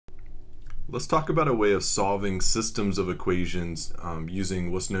Let's talk about a way of solving systems of equations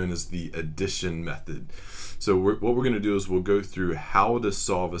using what's known as the addition method. So what we're going to do is we'll go through how to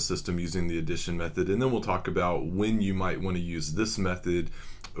solve a system using the addition method, and then we'll talk about when you might want to use this method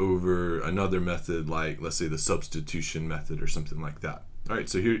over another method, like let's say the substitution method or something like that. All right,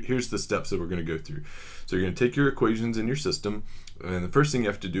 so here's the steps that we're going to go through. So you're going to take your equations in your system, and the first thing you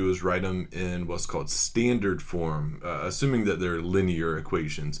have to do is write them in what's called standard form, assuming that they're linear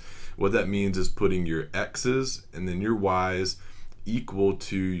equations. What that means is putting your x's and then your y's equal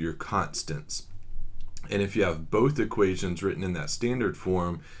to your constants. And if you have both equations written in that standard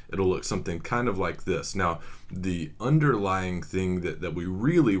form, it'll look something kind of like this. Now, the underlying thing that we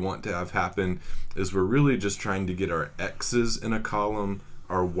really want to have happen is we're really just trying to get our x's in a column,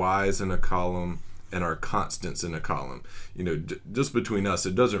 our y's in a column, and our constants in a column. You know, just between us,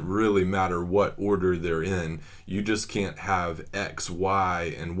 it doesn't really matter what order they're in. You just can't have x,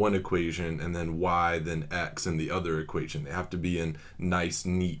 y in one equation and then y, then x in the other equation. They have to be in nice,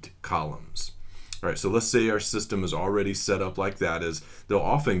 neat columns. All right, so let's say our system is already set up like that, is they'll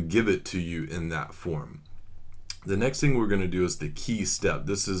often give it to you in that form. The next thing we're going to do is the key step.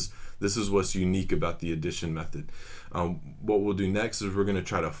 This is what's unique about the addition method. What we'll do next is we're going to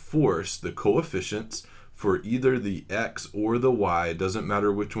try to force the coefficients for either the x or the y, it doesn't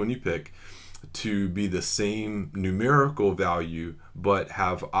matter which one you pick, to be the same numerical value but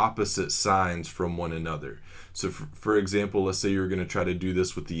have opposite signs from one another. So for example, let's say you're going to try to do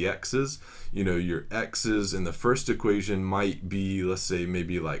this with the x's. You know, your x's in the first equation might be, let's say,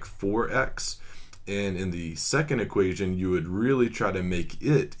 maybe like 4x. And in the second equation, you would really try to make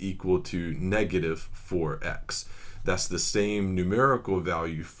it equal to negative 4x. That's the same numerical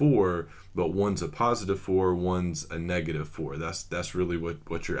value 4, but one's a positive 4, one's a negative 4. That's really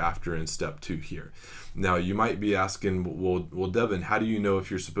what you're after in step 2 here. Now, you might be asking, well, Devin, how do you know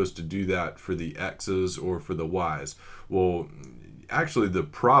if you're supposed to do that for the x's or for the y's? Well, actually, the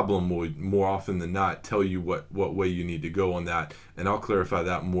problem will more often than not tell you what way you need to go on that, and I'll clarify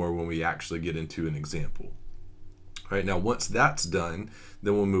that more when we actually get into an example. All right, now once that's done,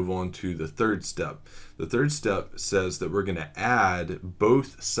 then we'll move on to the third step. The third step says that we're going to add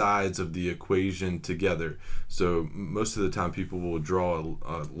both sides of the equation together. So most of the time people will draw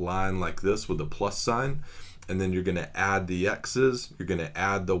a line like this with a plus sign, and then you're going to add the x's, you're going to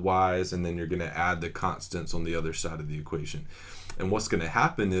add the y's, and then you're going to add the constants on the other side of the equation. And what's going to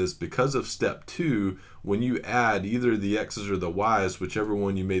happen is, because of step 2, when you add either the x's or the y's, whichever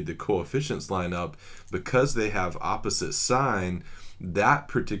one you made the coefficients line up, because they have opposite sign, that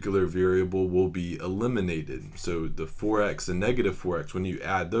particular variable will be eliminated. So the 4x and negative 4x, when you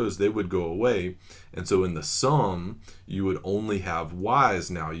add those, they would go away. And so in the sum, you would only have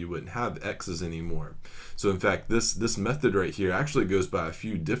y's now. You wouldn't have x's anymore. So in fact, this method right here actually goes by a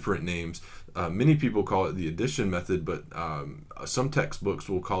few different names. Many people call it the addition method, but some textbooks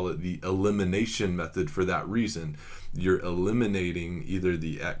will call it the elimination method for that reason. You're eliminating either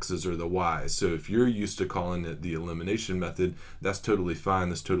the x's or the y's. So if you're used to calling it the elimination method, that's totally fine.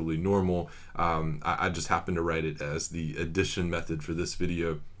 That's totally normal. I just happen to write it as the addition method for this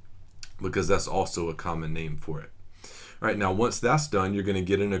video because that's also a common name for it. All right, now once that's done, you're going to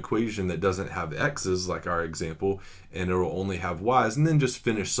get an equation that doesn't have x's, like our example, and it will only have y's, and then just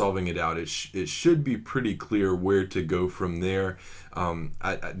finish solving it out. It should be pretty clear where to go from there.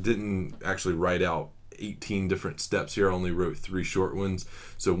 I didn't actually write out 18 different steps here. I only wrote 3 short ones.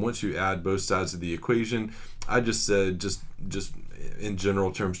 So once you add both sides of the equation, I just said, just in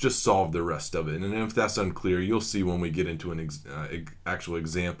general terms, just solve the rest of it. And if that's unclear, you'll see when we get into an actual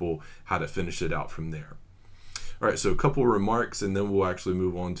example how to finish it out from there. All right, so a couple remarks, and then we'll actually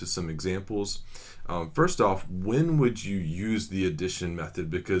move on to some examples. First off, when would you use the addition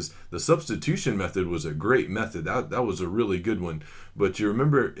method? Because the substitution method was a great method. That was a really good one. But you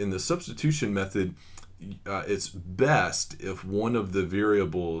remember, in the substitution method, it's best if one of the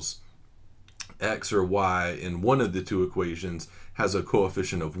variables, x or y, in one of the 2 equations has a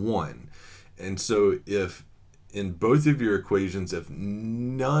coefficient of 1. And so if in both of your equations, if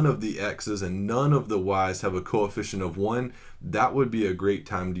none of the x's and none of the y's have a coefficient of 1, that would be a great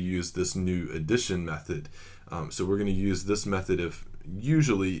time to use this new addition method. So we're going to use this method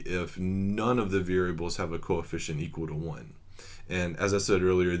usually if none of the variables have a coefficient equal to 1. And as I said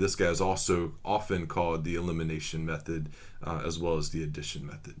earlier, this guy is also often called the elimination method as well as the addition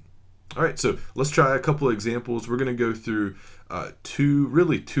method. All right, so let's try a couple of examples. We're going to go through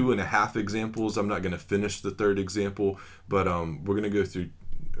 2.5 examples. I'm not going to finish the third example, but we're going to go through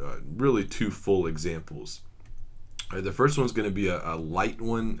really 2 full examples. All right, the first one's going to be a light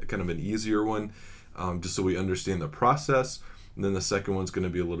one, kind of an easier one, just so we understand the process. and then the second one's going to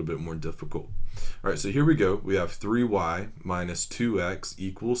be a little bit more difficult. All right, so here we go. We have 3y minus 2x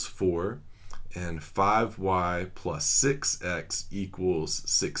equals 4, and 5y plus 6x equals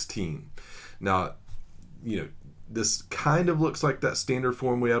 16. Now, this kind of looks like that standard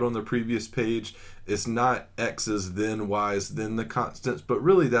form we had on the previous page. It's not x's, then y's, then the constants, but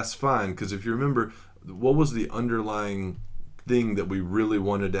really that's fine, because if you remember, what was the underlying thing that we really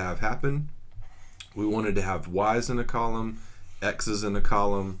wanted to have happen? We wanted to have y's in a column, x's in a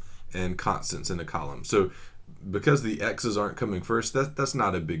column, and constants in a column. So because the x's aren't coming first, that's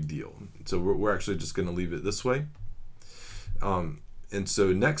not a big deal. So we're actually just going to leave it this way. And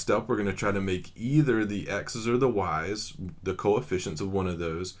so next up, we're going to try to make either the x's or the y's, the coefficients of one of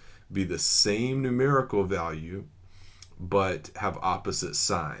those, be the same numerical value, but have opposite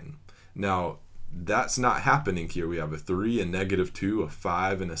sign. Now, that's not happening here. We have a 3, a -2, a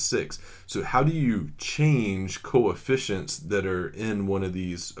 5, and a 6. So how do you change coefficients that are in one of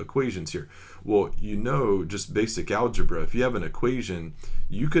these equations here? Well, just basic algebra. If you have an equation,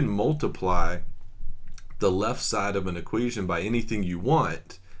 you can multiply the left side of an equation by anything you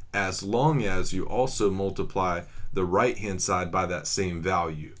want, as long as you also multiply the right-hand side by that same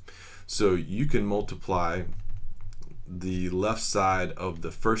value. So you can multiply the left side of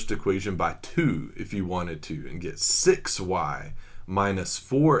the first equation by 2 if you wanted to, and get 6y minus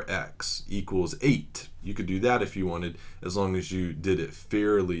 4x equals 8. You could do that if you wanted, as long as you did it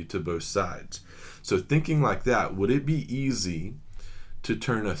fairly to both sides. So thinking like that, would it be easy to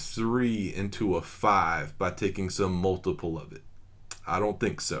turn a 3 into a 5 by taking some multiple of it? I don't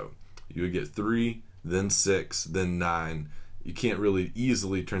think so. You would get 3, then 6, then 9. You can't really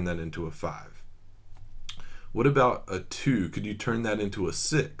easily turn that into a 5. What about a 2? Could you turn that into a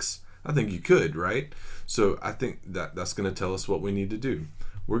 6? I think you could, right? So I think that's going to tell us what we need to do.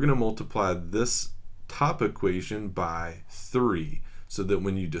 We're going to multiply this top equation by 3, so that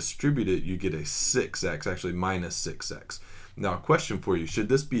when you distribute it, you get a 6x, actually minus 6x. Now, a question for you: should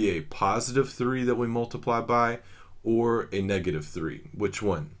this be a positive 3 that we multiply by, or a -3? Which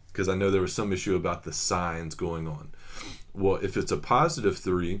one? Because I know there was some issue about the signs going on. Well, if it's a positive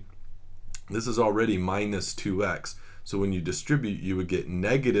 3, this is already minus 2x. So when you distribute, you would get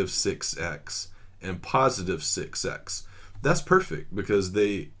 -6x and positive 6x. That's perfect, because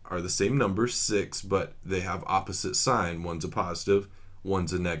they are the same number, 6, but they have opposite sign. One's a positive,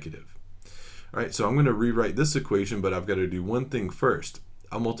 one's a negative. All right, so I'm going to rewrite this equation, but I've got to do one thing first.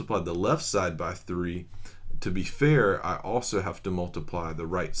 I'll multiply the left side by 3. To be fair, I also have to multiply the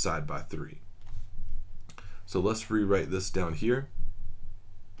right side by 3. So let's rewrite this down here.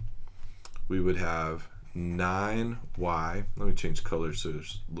 We would have 9y. Let me change colors so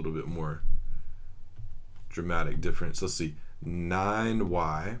there's a little bit more dramatic difference. Let's see.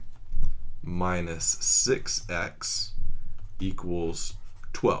 9y minus 6x equals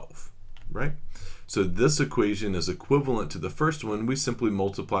 12, right? So this equation is equivalent to the first one. We simply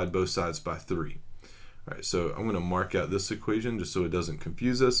multiplied both sides by 3. All right, so I'm going to mark out this equation just so it doesn't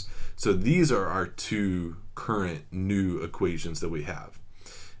confuse us. So these are our two current new equations that we have.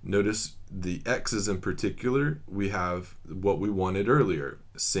 Notice the x's in particular, we have what we wanted earlier,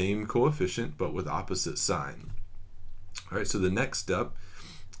 same coefficient but with opposite sign. All right, so the next step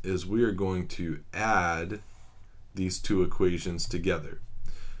is we are going to add these two equations together.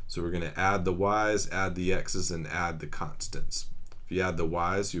 So we're going to add the y's, add the x's, and add the constants. If you add the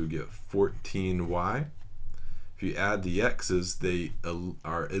y's, you would get 14y. If you add the x's, they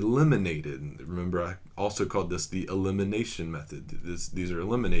are eliminated. Remember, I also called this the elimination method. These are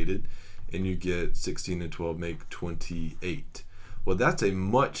eliminated, and you get 16 and 12 make 28. Well, that's a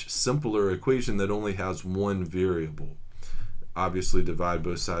much simpler equation that only has one variable. Obviously, divide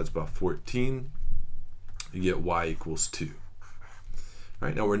both sides by 14. You get y equals 2. All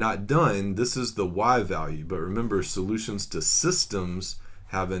right, now we're not done. This is the y value, but remember, solutions to systems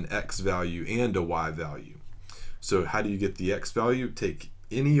have an x value and a y value. So how do you get the x value? Take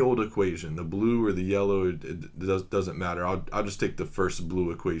any old equation, the blue or the yellow, it doesn't matter. I'll just take the first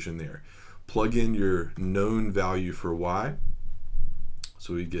blue equation there. Plug in your known value for y.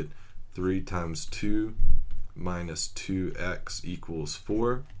 So we get 3 times 2 minus 2x equals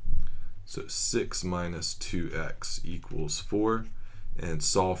 4. So 6 minus 2x equals 4. And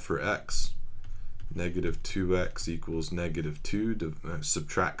solve for x. Negative 2x equals -2.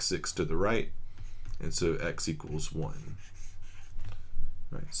 Subtract 6 to the right. And so x equals 1.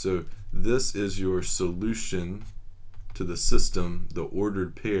 Right, so this is your solution to the system, the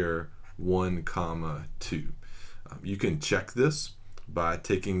ordered pair 1, 2. You can check this by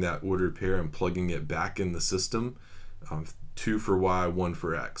taking that ordered pair and plugging it back in the system. 2 for y, 1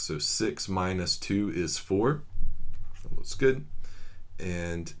 for x. So 6 minus 2 is 4. That looks good.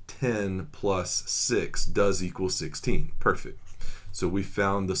 and 10 plus 6 does equal 16. Perfect. So we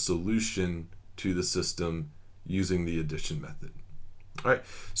found the solution to the system using the addition method. All right,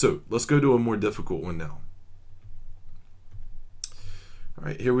 so let's go to a more difficult one now. All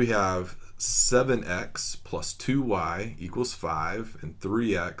right, here we have 7x plus 2y equals 5, and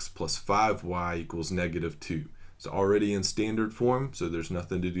 3x plus 5y equals -2. It's already in standard form, so there's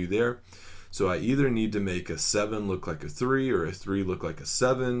nothing to do there. So I either need to make a 7 look like a 3, or a 3 look like a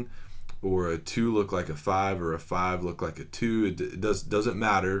 7, or a 2 look like a 5, or a 5 look like a 2. It doesn't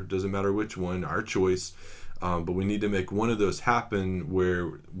matter which one, our choice. But we need to make one of those happen where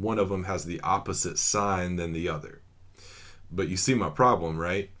one of them has the opposite sign than the other. But you see my problem,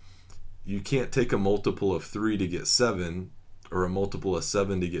 right? You can't take a multiple of 3 to get 7, or a multiple of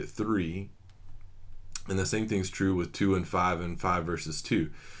 7 to get 3. And the same thing's true with 2 and 5 versus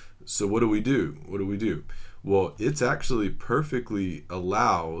 2. So what do we do? Well, it's actually perfectly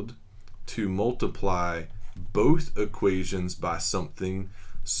allowed to multiply both equations by something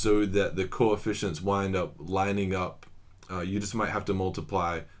so that the coefficients wind up lining up. You just might have to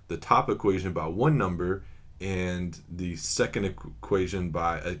multiply the top equation by one number and the second equation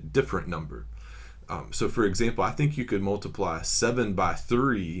by a different number. So for example, I think you could multiply 7 by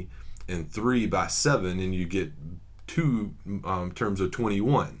 3 and 3 by 7, and you get two terms of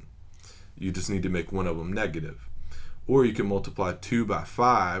 21. You just need to make one of them negative. Or you can multiply 2 by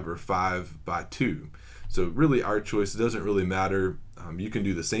 5 or 5 by 2. So really our choice, it doesn't really matter. You can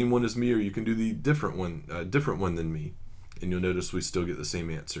do the same one as me, or you can do the different one than me, and you'll notice we still get the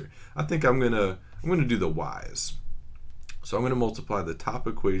same answer. I think I'm gonna do the y's. So I'm gonna multiply the top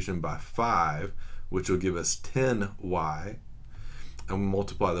equation by 5, which will give us 10y. And we'll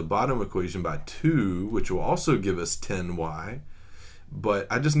multiply the bottom equation by 2, which will also give us 10y. But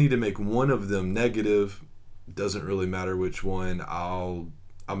I just need to make one of them negative. Doesn't really matter which one. I'll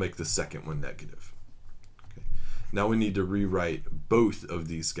make the second one negative. Okay. Now we need to rewrite both of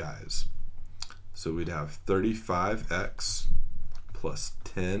these guys. So we'd have 35x plus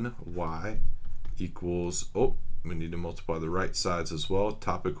 10y equals, we need to multiply the right sides as well.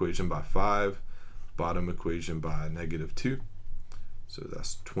 Top equation by 5, bottom equation by -2. So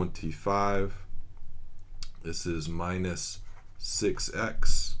that's 25. This is minus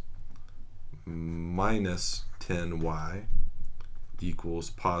 6x minus 10y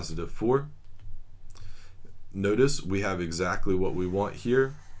equals +4. Notice we have exactly what we want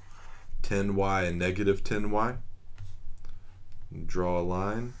here, 10y and -10y. Draw a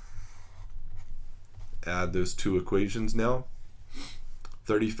line, add those two equations now.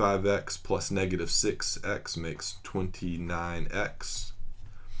 35x plus -6x makes 29x.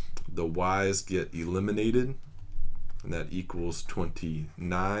 The y's get eliminated, and that equals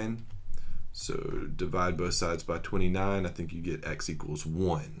 29. So divide both sides by 29. I think you get x equals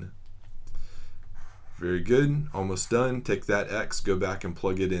 1. Very good, almost done. Take that x, go back and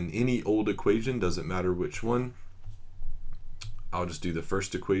plug it in any old equation, doesn't matter which one. I'll just do the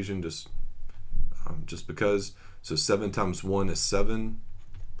first equation just because. So 7 times 1 is 7,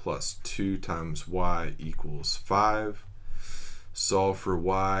 plus 2 times y equals 5. Solve for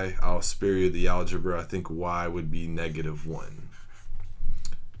y. I'll spare you the algebra. I think y would be -1.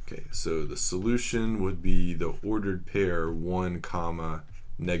 Okay, so the solution would be the ordered pair 1,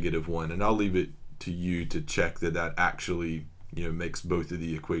 -1, and I'll leave it to you to check that that actually makes both of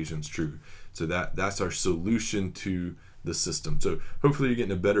the equations true. So that's our solution to the system. So hopefully you're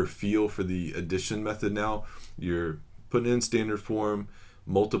getting a better feel for the addition method now. You're putting in standard form,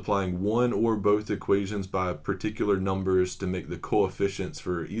 multiplying one or both equations by particular numbers to make the coefficients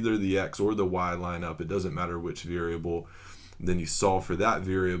for either the x or the y line up. It doesn't matter which variable. Then you solve for that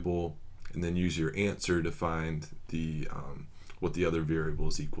variable and then use your answer to find the what the other variable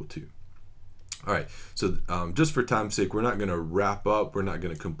is equal to. All right, so just for time's sake, we're not going to wrap up. We're not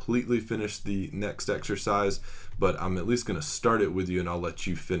going to completely finish the next exercise, but I'm at least going to start it with you and I'll let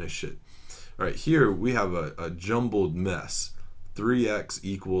you finish it. All right, here we have a jumbled mess. 3x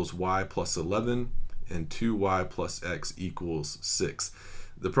equals y plus 11 and 2y plus x equals 6.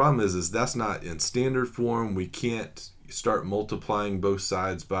 The problem is that's not in standard form. We can't start multiplying both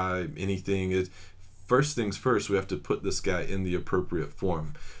sides by anything. First things first, we have to put this guy in the appropriate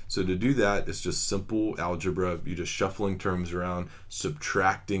form. So to do that, it's just simple algebra. You're just shuffling terms around,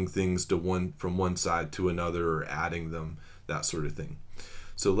 subtracting things from one side to another, or adding them, that sort of thing.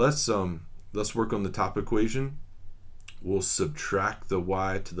 So let's work on the top equation. We'll subtract the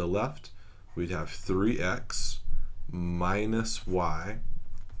y to the left. We'd have 3x minus y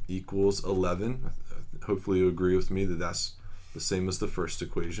equals 11. Hopefully you agree with me that that's the same as the first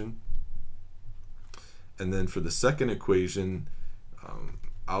equation. And then for the second equation,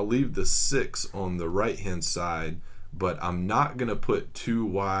 I'll leave the 6 on the right hand side, but I'm not going to put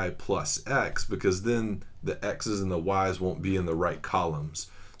 2y plus x, because then the x's and the y's won't be in the right columns.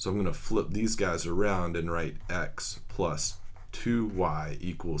 So I'm going to flip these guys around and write x plus 2y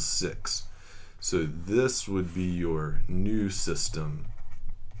equals 6. So this would be your new system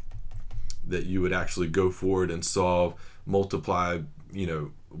that you would actually go forward and solve, multiply,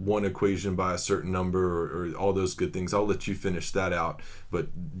 one equation by a certain number, or all those good things. I'll let you finish that out, but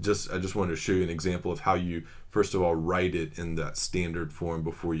I just wanted to show you an example of how you first of all write it in that standard form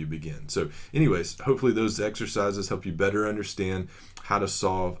before you begin. So anyways, hopefully those exercises help you better understand how to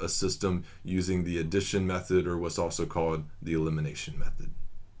solve a system using the addition method, or what's also called the elimination method.